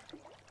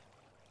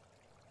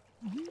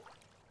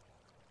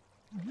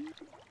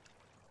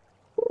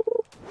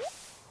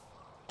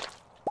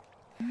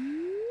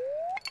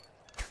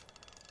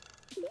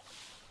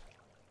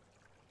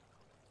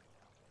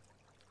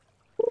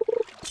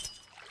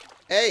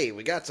 Hey,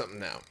 we got something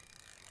now.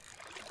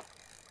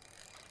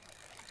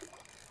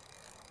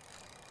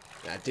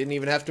 I didn't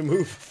even have to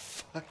move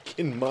a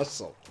fucking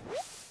muscle.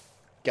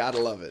 Gotta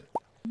love it.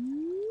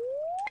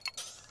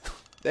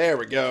 There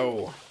we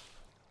go.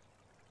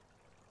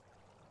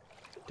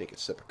 Take a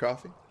sip of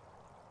coffee.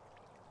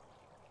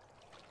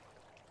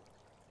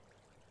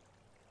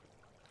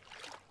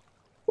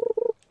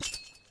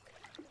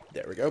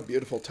 There we go.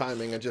 Beautiful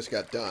timing. I just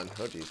got done.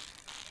 Oh, geez.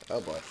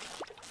 Oh, boy.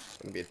 It's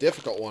going to be a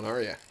difficult one,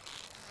 are you?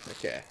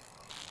 Okay.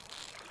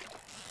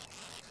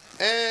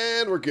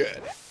 And we're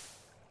good.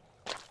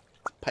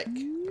 Pike.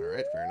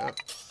 Alright, fair enough.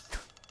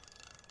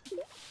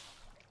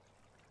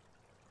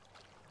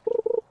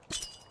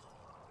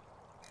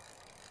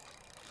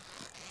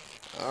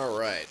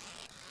 Alright.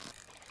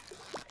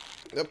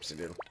 Oopsie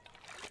doodle.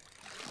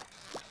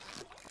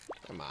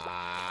 Come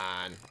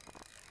on.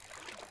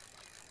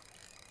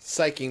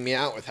 Psyching me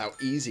out with how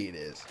easy it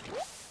is.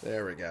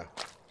 There we go.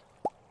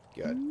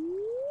 Good.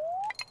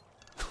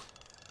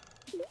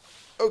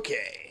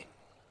 Okay.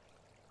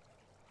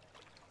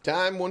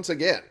 Time once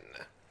again.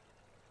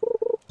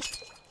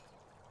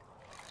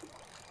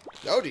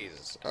 Oh,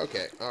 Jesus.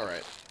 Okay,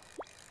 alright.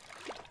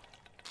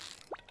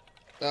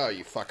 Oh,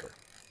 you fucker.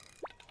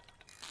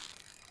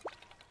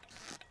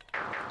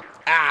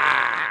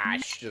 Ah! I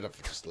should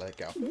have just let it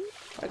go.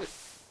 I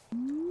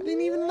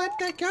didn't even let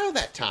that go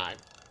that time.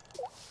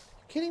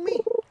 Kidding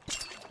me?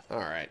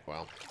 Alright,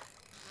 well.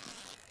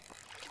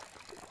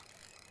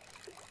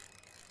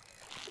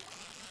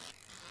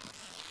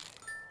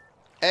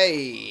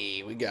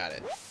 Hey, we got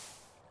it.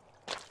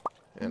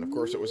 And of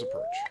course it was a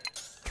perch.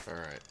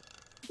 Alright.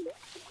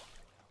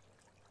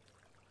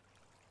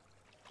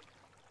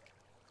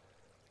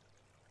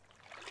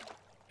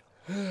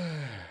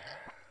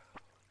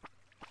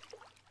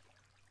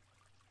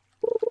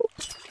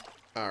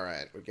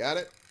 Alright, we got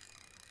it.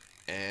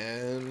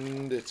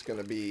 And it's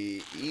gonna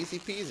be easy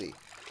peasy.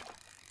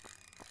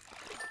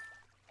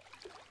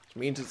 Which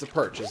means it's a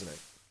perch, isn't it?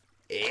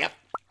 Yep.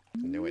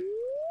 Knew it.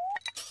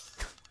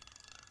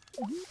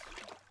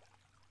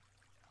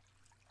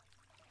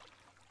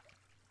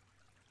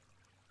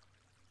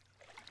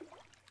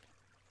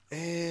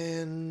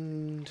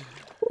 And...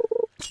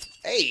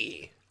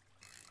 Hey!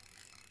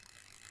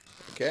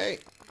 Okay.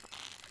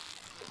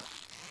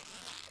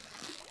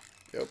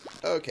 Yep.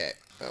 Okay.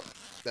 Oh,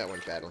 that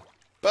went badly.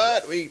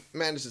 But we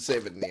managed to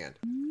save it in the end.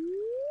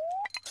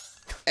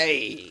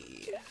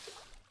 Hey!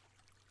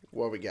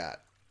 What we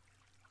got?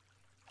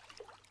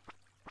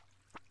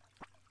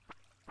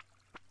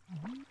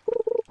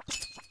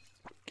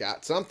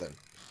 Got something.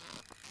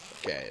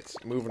 Okay, it's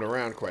moving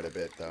around quite a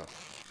bit, though.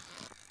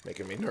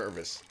 Making me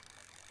nervous.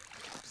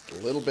 Just a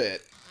little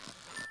bit.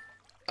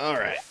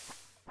 Alright.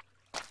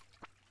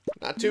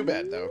 Not too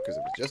bad, though, because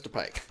it was just a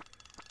pike.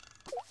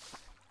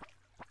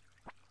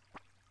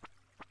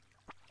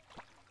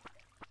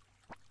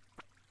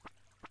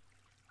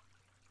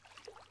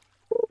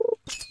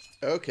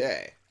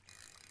 Okay.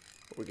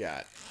 What we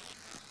got?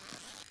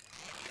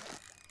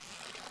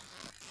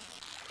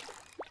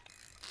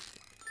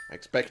 I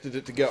expected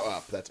it to go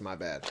up. That's my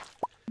bad.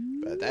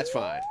 But that's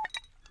fine.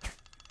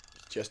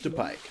 It's just a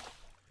pike.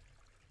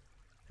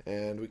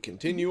 And we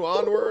continue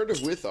onward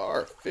with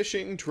our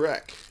fishing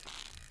trek.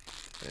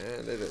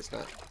 And it is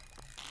not...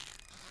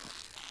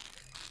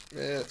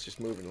 Yeah, it's just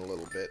moving a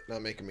little bit.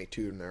 Not making me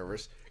too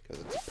nervous.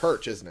 Because it's a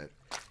perch, isn't it?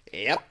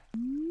 Yep.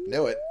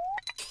 Knew it.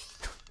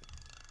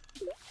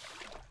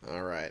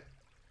 Alright.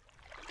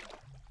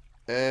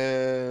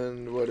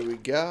 And what do we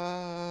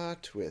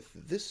got with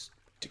this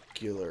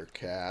particular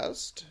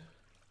cast?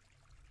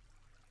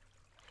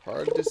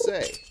 Hard to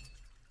say.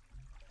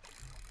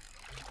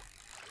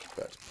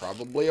 But it's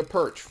probably a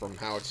perch from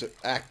how it's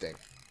acting.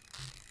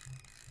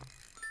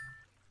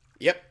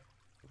 Yep.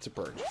 It's a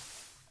perch.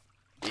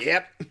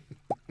 Yep.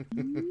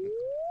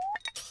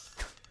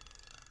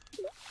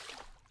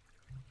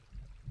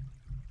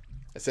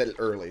 I said it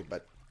early,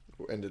 but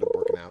ended up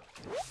working out.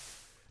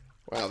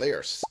 Wow, they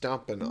are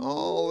stomping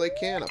all they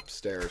can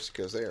upstairs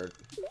because they are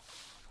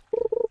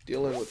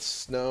dealing with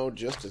snow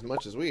just as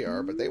much as we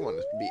are, but they want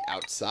to be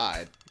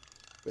outside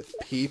with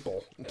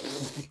people.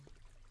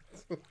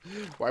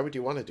 Why would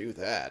you want to do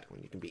that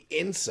when you can be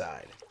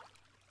inside?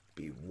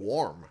 Be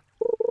warm.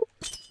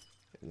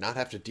 And not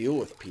have to deal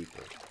with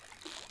people.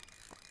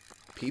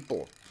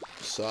 People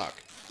suck.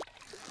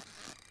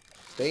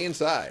 Stay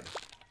inside.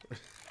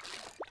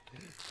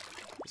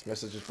 This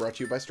message is brought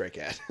to you by Stray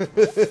Cat.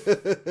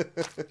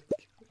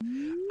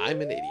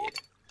 I'm an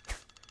idiot.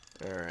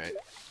 Alright.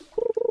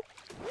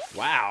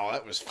 Wow,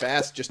 that was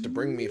fast just to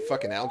bring me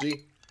fucking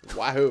algae.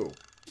 Wahoo.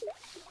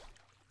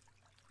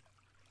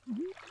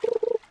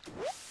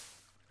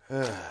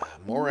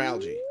 More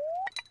algae.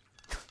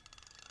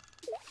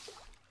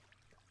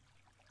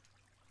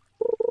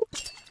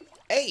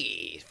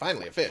 Hey!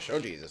 Finally a fish. Oh,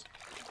 Jesus.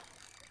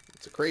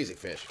 It's a crazy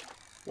fish.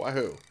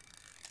 Wahoo.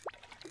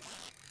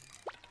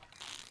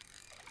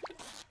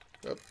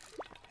 Oh.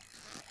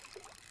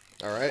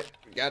 Alright.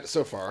 Got it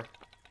so far.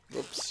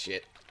 Whoops,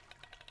 shit.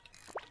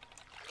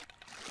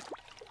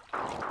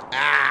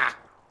 Ah!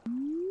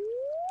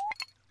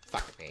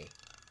 Fuck me.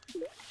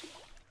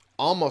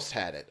 Almost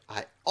had it.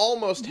 I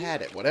almost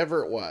had it.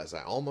 Whatever it was,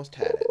 I almost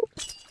had it.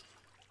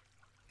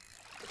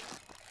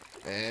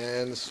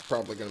 And this is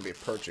probably going to be a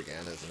perch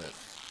again, isn't it?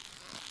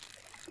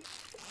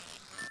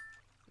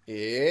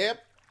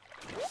 Yep.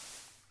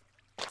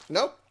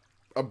 Nope.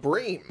 A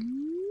bream.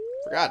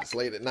 Forgot it's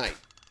late at night.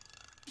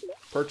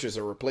 Perches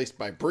are replaced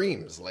by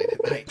breams late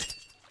at night.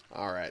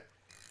 Alright.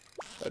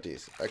 Oh,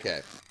 geez.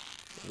 Okay.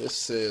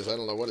 This is, I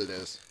don't know what it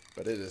is,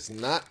 but it is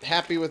not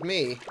happy with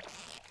me.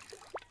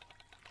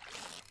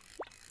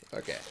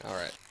 Okay,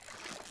 alright.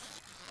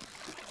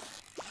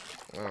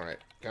 Alright.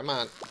 Come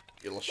on,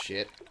 you little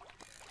shit.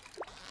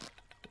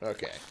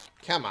 Okay.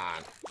 Come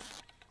on.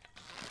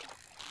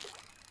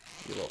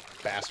 You little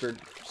bastard.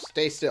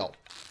 Stay still.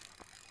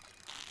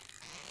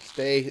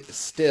 Stay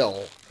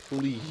still,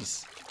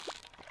 please.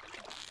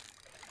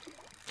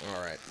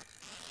 Alright.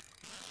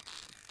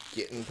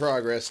 Getting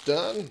progress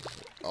done.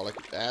 All I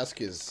could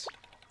ask is...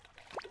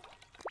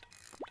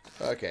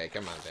 Okay,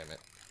 come on, damn it.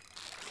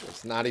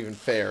 It's not even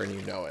fair and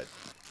you know it.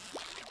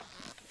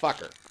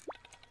 Fucker.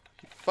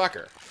 You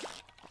fucker.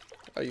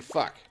 Oh, you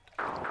fuck.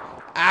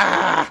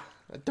 Ah!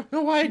 I don't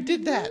know why I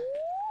did that.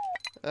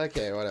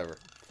 Okay, whatever.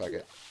 Fuck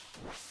it.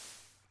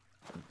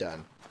 I'm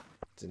done.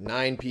 It's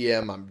 9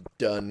 p.m. I'm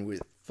done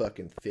with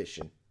fucking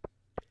fishing.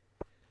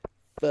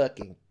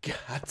 Fucking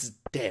gods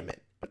damn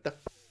it. What the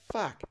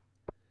fuck?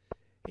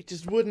 It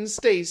just wouldn't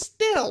stay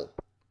still.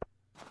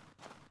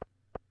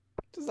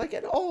 Just like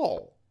at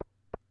all.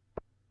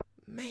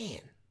 Man.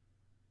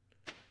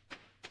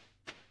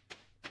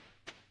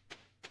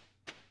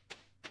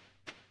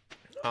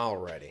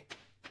 Alrighty.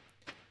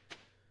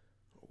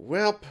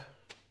 Welp.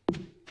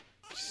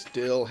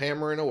 Still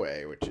hammering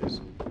away, which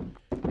is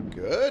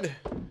good.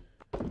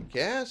 I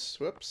guess.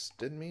 Whoops.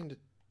 Didn't mean to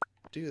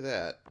do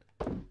that.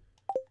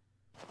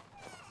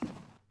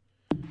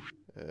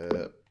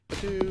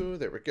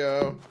 There we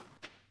go.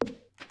 Get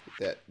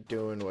that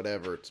doing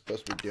whatever it's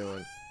supposed to be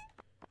doing.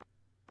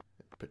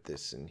 Put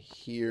this in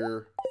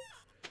here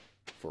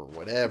for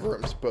whatever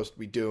I'm supposed to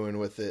be doing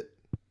with it.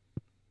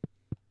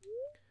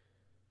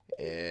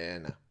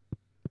 And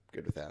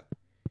good with that.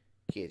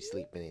 Kid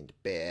sleeping into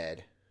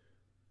bed.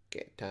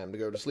 Okay, time to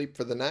go to sleep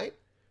for the night.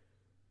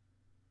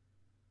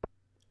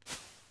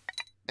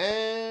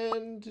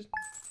 And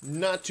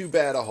not too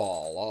bad a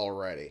haul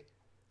already.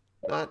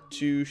 Not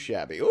too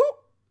shabby. Ooh!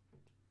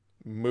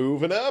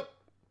 Moving up.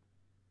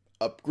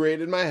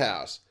 Upgraded my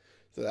house.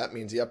 So that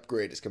means the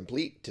upgrade is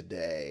complete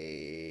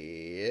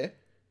today.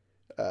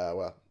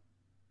 Well,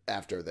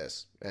 after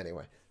this.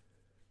 Anyway.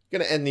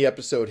 Gonna end the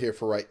episode here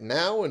for right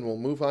now, and we'll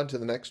move on to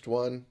the next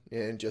one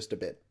in just a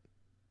bit.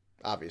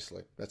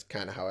 Obviously. That's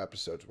kind of how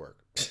episodes work.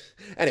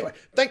 Anyway,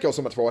 thank you all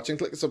so much for watching.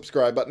 Click the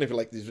subscribe button if you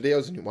like these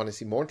videos and you want to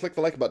see more. And click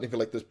the like button if you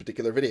like this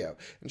particular video.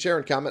 And share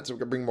and comment so we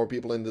can bring more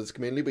people into this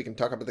community. We can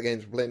talk about the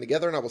games we're playing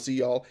together. And I will see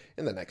y'all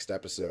in the next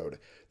episode.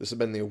 This has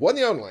been the one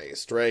and only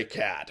Stray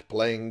Cat.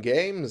 Playing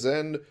games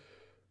and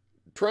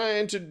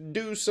trying to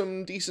do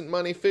some decent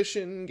money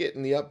fishing.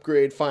 Getting the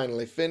upgrade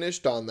finally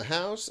finished on the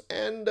house.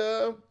 And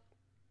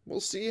we'll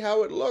see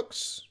how it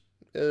looks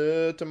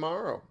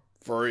tomorrow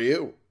for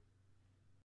you.